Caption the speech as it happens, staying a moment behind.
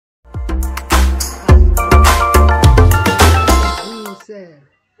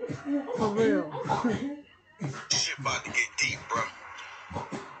For real. Shit about to get deep, bro.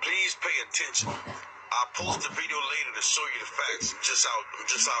 Please pay attention. I'll post a video later to show you the facts. I'm just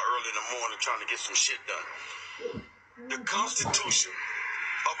out early in the morning trying to get some shit done. The Constitution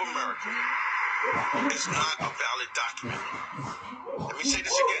of America is not a valid document. Let me say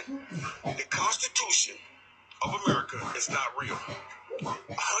this again. The Constitution of America is not real. 100%,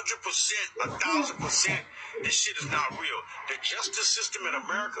 1,000%, this shit is not real. The justice system in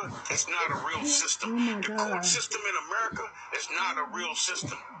America is not a real system. The court system in America is not a real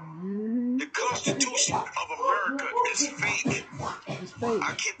system. The Constitution of America is fake.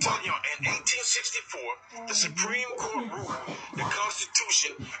 I keep telling y'all, in 1864, the Supreme Court ruled the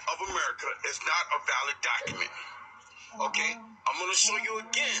Constitution of America is not a valid document. Okay, I'm going to show you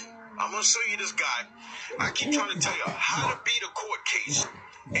again. I'm going to show you this guy. I keep trying to tell you how to beat a court case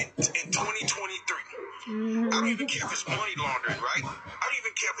in 2023. I don't even care if it's money laundering, right? I don't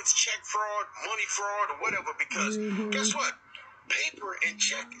even care if it's check fraud, money fraud, or whatever, because guess what? Paper and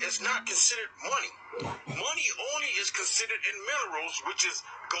check is not considered money. Money only is considered in minerals, which is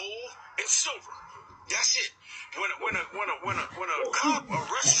gold and silver. That's it. When a cop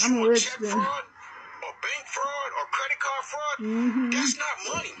arrests you on check fraud, or bank fraud, or credit card fraud, that's not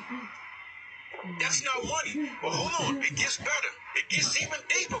money. That's not money. But hold on, it gets better. It gets even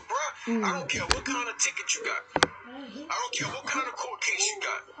deeper, bro. I don't care what kind of ticket you got. I don't care what kind of court case you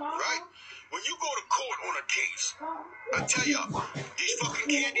got, right? When you go to court on a case, I tell y'all, these fucking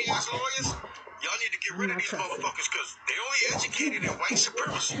candy-ass lawyers, y'all need to get rid of these motherfuckers because they only educated in white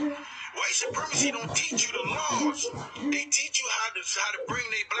supremacy. White supremacy don't teach you the laws. They teach you how to bring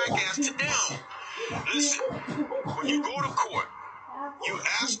their black ass to down. Listen, when you go to court, you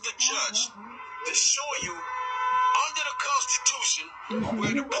ask the judge to show you under the Constitution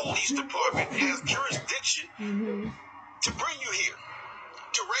where the police department has jurisdiction to bring you here,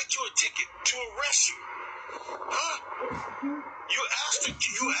 to write you a ticket, to arrest you. Huh? You ask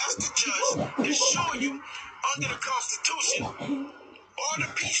the judge to show you under the Constitution or the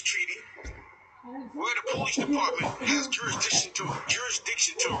peace treaty where the police department has jurisdiction to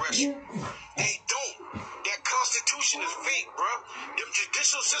arrest you. They don't. That Constitution is fake, bro. Them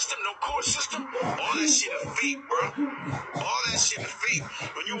judicial system, no court system, all that shit is fake, bro. All that shit is fake.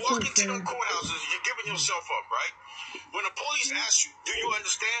 When you walk into them courthouses, you're giving yourself up, right? When the police ask you, do you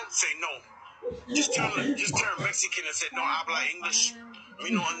understand? Say no. Just turn Mexican and say, no habla English.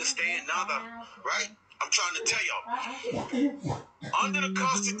 We don't understand nada, right? I'm trying to tell y'all. Under the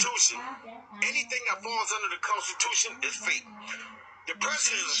Constitution, anything that falls under the Constitution is fake. The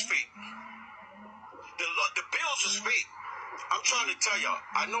president is fake. The bills is fake. I'm trying to tell y'all.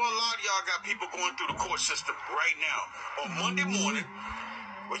 I know a lot of y'all got people going through the court system right now. On Monday morning,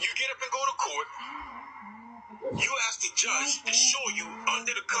 when you get up and go to court, you ask the judge to show you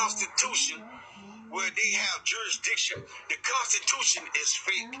under the Constitution where they have jurisdiction. The Constitution is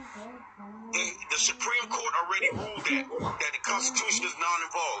fake. The Supreme Court already ruled that the Constitution is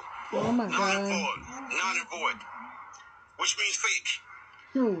non-involved. Oh my God. Non-invoid, which means fake.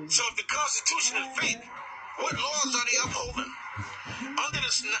 So if the Constitution is fake, what laws are they upholding? Under the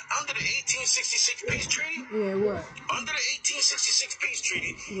 1866 Peace Treaty? Yeah, what? Under the 1866 Peace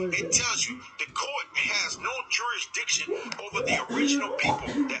Treaty, it tells you the court has no jurisdiction over the original people,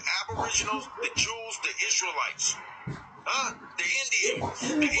 the Aboriginals, the Jews, the Israelites. The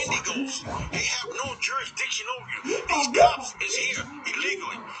Indians, the Indigos, they have no jurisdiction over you. These cops is here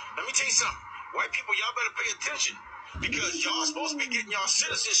illegally. Let me tell you something. White people, y'all better pay attention because y'all supposed to be getting y'all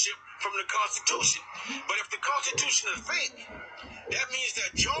citizenship from the Constitution. But if the Constitution is fake, that means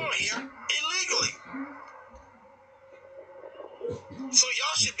that y'all here illegally. So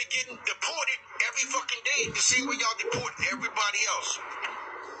y'all should be getting deported every fucking day the same way y'all deport everybody else.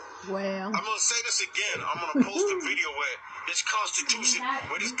 Well, I'm gonna say this again. I'm gonna post a video where this Constitution,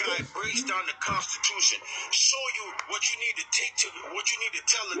 where this guy breaks down the Constitution, show you what you need to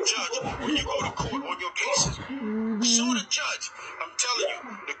tell the judge when you go to court on your cases. Show the judge. I'm telling you,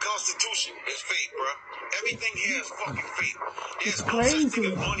 the Constitution is fake, bro. Everything here is fucking fake. There's no such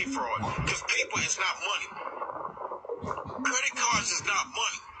thing as money fraud, because paper is not money. Credit cards is not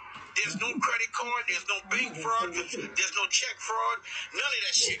money. There's no credit card, there's no bank fraud, there's no check fraud, none of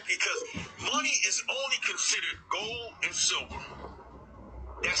that shit, because money is only considered gold and silver.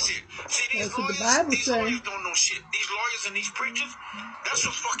 That's it. See, these lawyers don't know shit. These lawyers and these preachers, that's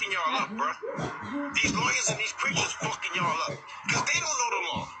what's fucking y'all up, bro. These lawyers and these preachers fucking y'all up, because they don't know the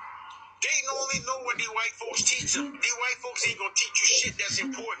law. They only know what these white folks teach them. These white folks ain't gonna teach you shit that's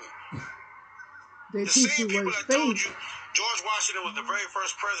important. They The teach same you people what's that told fake. you George Washington was the very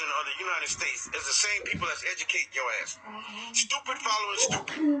first president of the United States is the same people that's educating your ass. Stupid following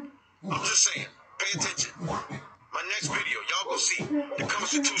stupid. I'm just saying. Pay attention. My next video, y'all go see. The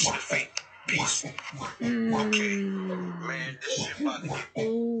Constitution is fake. Peace. Okay. Man, this shit about to get...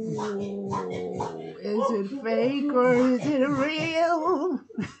 Ooh, is it fake or is it real?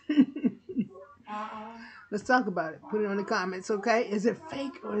 Let's talk about it. Put it in the comments, okay? Is it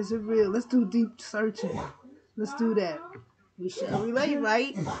fake or is it real? Let's do deep searching. Let's do that. We shall relate,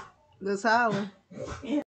 right? Let's holler.